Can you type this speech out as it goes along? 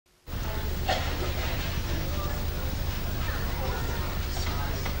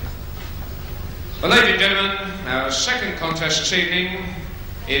Well, ladies and gentlemen, our second contest this evening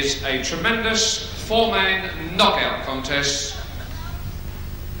is a tremendous four-man knockout contest.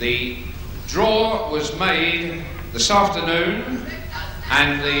 The draw was made this afternoon,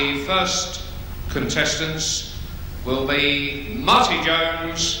 and the first contestants will be Marty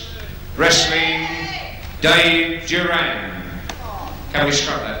Jones wrestling Dave Duran. Can we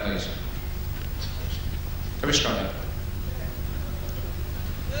scrub that, please? Can we scrub that?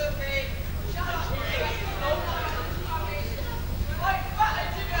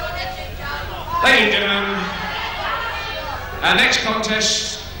 Ladies and gentlemen, our next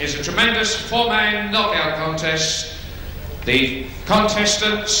contest is a tremendous four-man knockout contest. The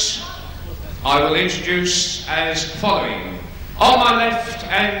contestants I will introduce as following. On my left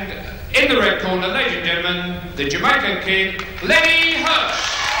and in the red corner, ladies and gentlemen, the Jamaican Kid, Lenny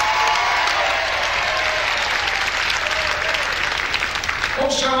Hirsch.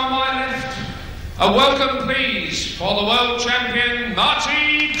 Also on my left, a welcome please for the world champion,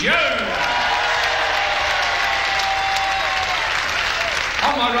 Marty Jones.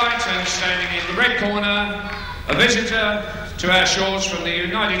 On my right and standing in the red corner, a visitor to our shores from the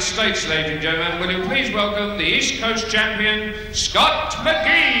United States, ladies and gentlemen, will you please welcome the East Coast champion, Scott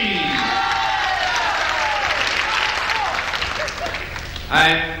McGee.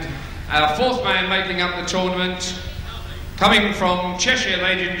 And our fourth man making up the tournament, coming from Cheshire,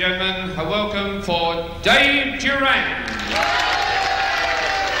 ladies and gentlemen, a welcome for Dave Duran.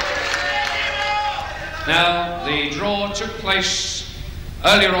 Now, the draw took place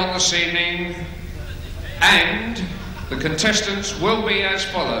earlier on this evening, and the contestants will be as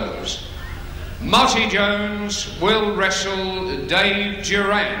follows. Marty Jones will wrestle Dave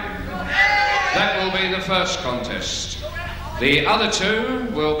Duran. That will be the first contest. The other two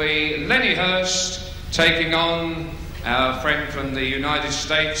will be Lenny Hurst taking on our friend from the United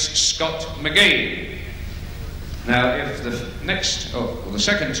States, Scott McGee. Now, if the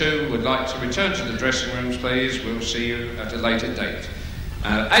second two would like to return to the dressing rooms, please, we'll see you at a later date.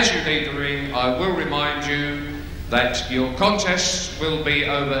 As you leave the ring, I will remind you that your contest will be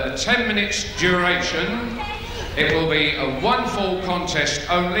over a 10 minutes duration. It will be a one fall contest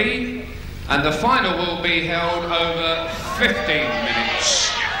only, and the final will be held over 15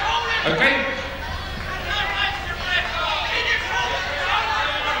 minutes. Okay?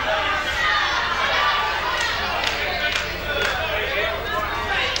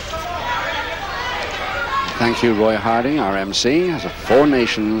 Thank you, Roy Harding, our MC. As a Four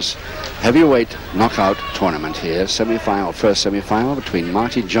Nations heavyweight knockout tournament here. First semi-final between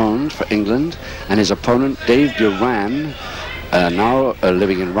Marty Jones for England and his opponent Dave Duran, now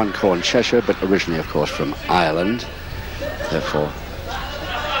living in Runcorn, Cheshire, but originally, of course, from Ireland. Therefore,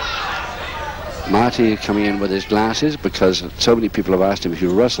 Marty coming in with his glasses because so many people have asked him if he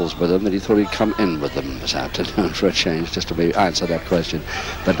wrestles with them that he thought he'd come in with them this afternoon for a change, just to maybe answer that question.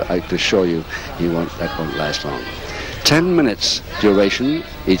 But I can assure you, that won't last long. 10 minutes duration,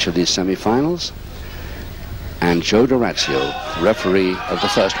 each of these semi-finals. And Joe D'Orazio, referee of the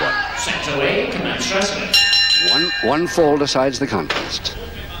first one. Set away, commence wrestling. One fall decides the contest.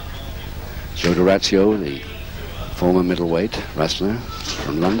 Joe D'Orazio, the former middleweight wrestler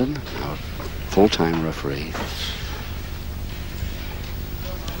from London, our full-time referee.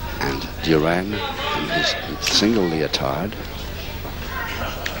 And Duran in his single leotard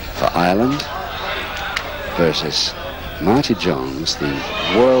for Ireland versus Marty Jones, the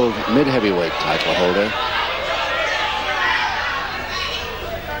world mid-heavyweight title holder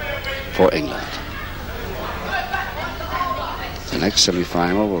for England. The next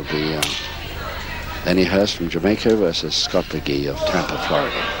semi-final will be Lenny Hurst from Jamaica versus Scott McGee of Tampa,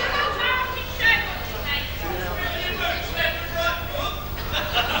 Florida.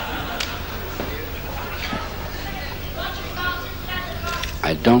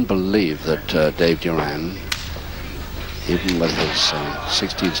 I don't believe that Dave Duran, even with his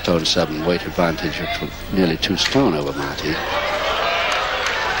 16 stone 7 weight advantage of nearly 2 stone over Marty,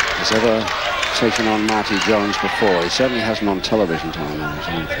 has ever taken on Marty Jones before. He certainly hasn't on television time, I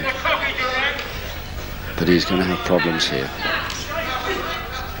don't think. But he's going to have problems here.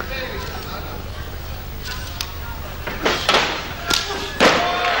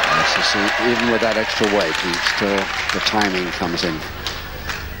 As you see, even with that extra weight, the timing comes in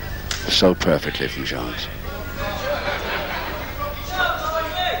so perfectly from Jones.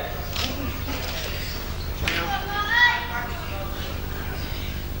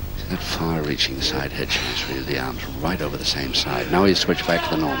 That far-reaching side head change with the arms right over the same side. Now he's switched back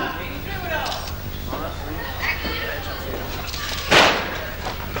to the normal.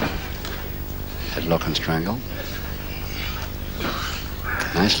 Headlock and strangle.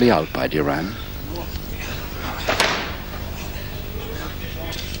 Nicely out by Duran.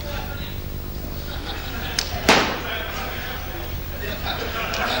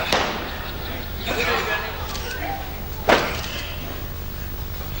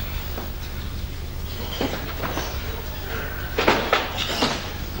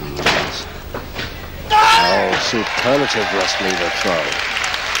 Oh, superlative wrist lever throw.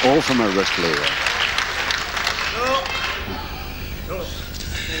 All from a wrist lever.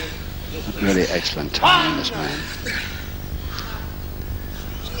 Really excellent timing, this man.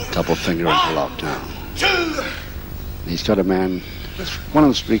 Double finger into lockdown. He's got a man that's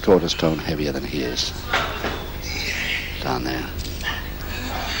 1 3/4 stone heavier than he is. Down there.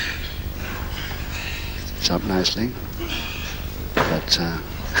 It's up nicely. But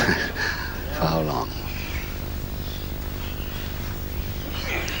for how long?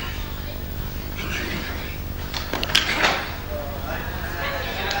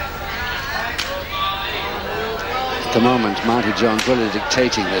 At the moment, Marty Jones really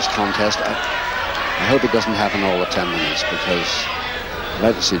dictating this contest. I hope it doesn't happen all the 10 minutes, because I'd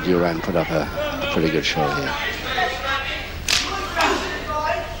like to see Duran put up a pretty good show here.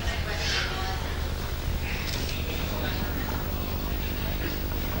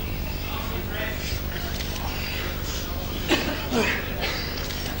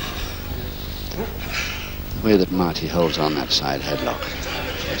 The way that Marty holds on that side headlock,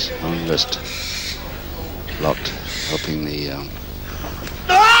 his own wrist locked, helping the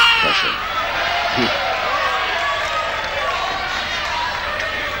pressure.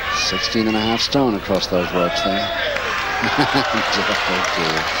 16.5 stone across those ropes there.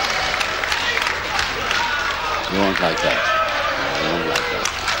 You won't like that. You won't like that.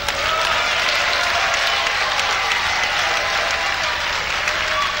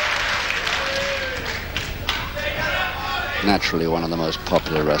 Naturally one of the most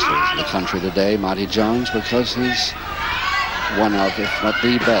popular wrestlers in the country today, Marty Jones, because he's one of, if not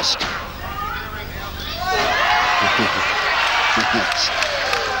the best.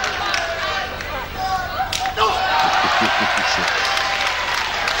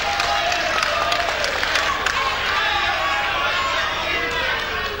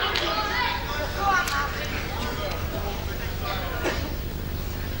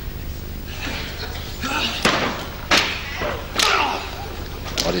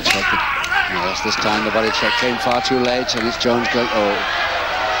 Body check. Yes, this time the body check came far too late, and it's Jones going. Oh.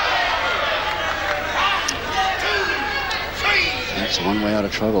 That's one way out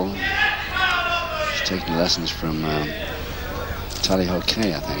of trouble. He's taking lessons from Tally-Ho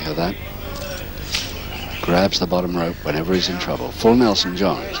K, I think, of that. Grabs the bottom rope whenever he's in trouble. Full Nelson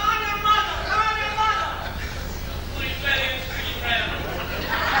Jones.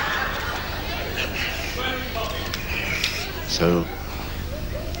 So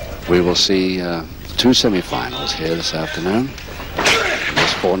we will see 2 semi-finals here this afternoon.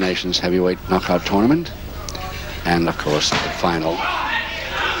 This Four Nations Heavyweight Knockout Tournament. And, of course, the final.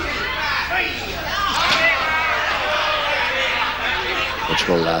 Which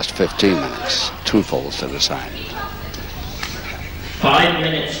will last 15 minutes. 2 falls to decide. 5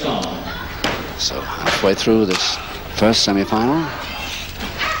 minutes gone. So halfway through this first semi-final.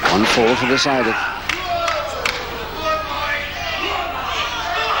 1 fall to decide it.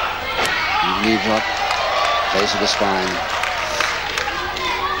 Knee drop, base of the spine.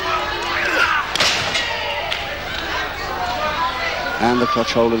 And the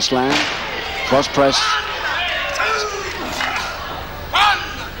clutch hold and slam. Cross press.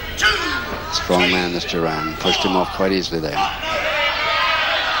 Strong man, this Duran. Pushed him off quite easily there.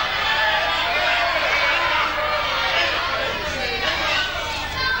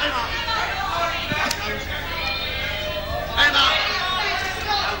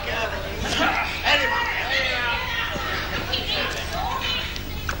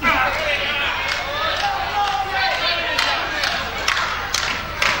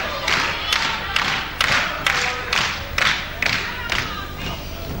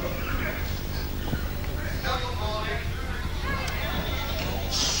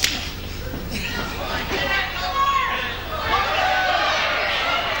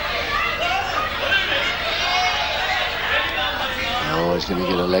 Going to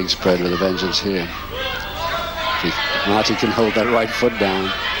get a leg spread with a vengeance here. Marty can hold that right foot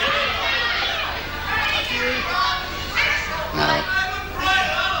down. Now,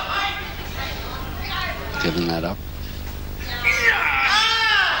 giving that up.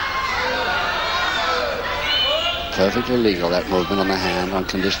 Perfectly legal, that movement on the hand, on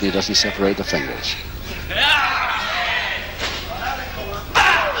condition he doesn't separate the fingers.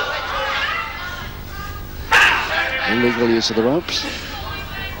 Illegal use of the ropes.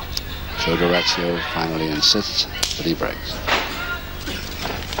 So Durazio finally insists that he breaks.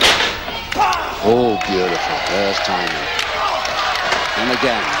 Oh, beautiful. There's timing. And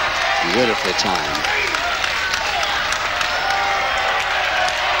again, beautifully timed.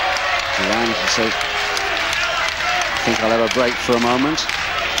 Duran says, I think I'll have a break for a moment.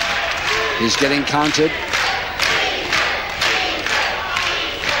 He's getting counted.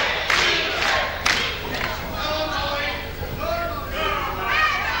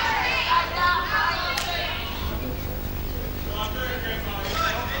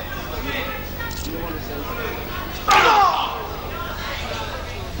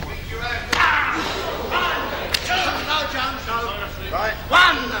 Right.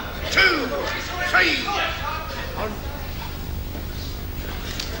 1, 2, 3.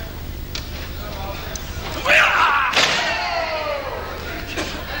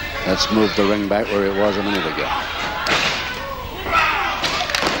 Let's move the ring back where it was a minute ago.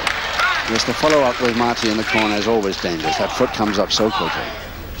 Yes, the follow-up with Marty in the corner is always dangerous. That foot comes up so quickly.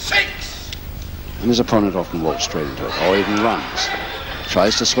 6. And his opponent often walks straight into it, or even runs.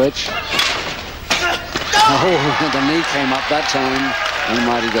 Tries to switch. Oh, the knee came up that time, and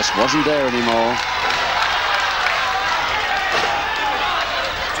Marty just wasn't there anymore.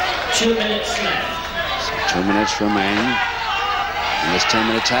 2 minutes left. So 2 minutes remain. And this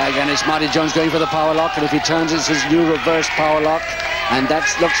 10-minute tag, and it's Marty Jones going for the power lock, and if he turns, it's his new reverse power lock, and that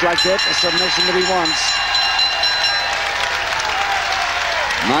looks like it, a submission that he wants.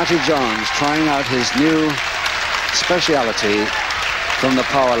 Marty Jones trying out his new speciality from the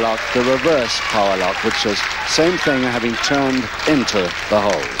power lock, the reverse power lock, which is same thing having turned into the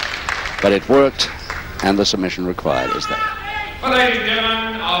hole. But it worked, and the submission required is there. Well, ladies and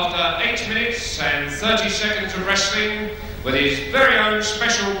gentlemen, after 8 minutes and 30 seconds of wrestling, with his very own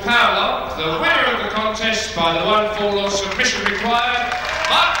special power lock, the winner of the contest by the 1-fall or submission required,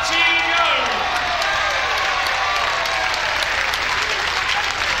 Marty Jones.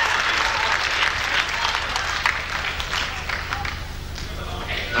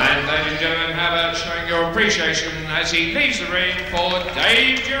 And ladies and gentlemen, how about showing your appreciation as he leaves the ring for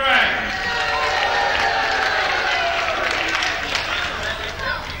Dave Duran.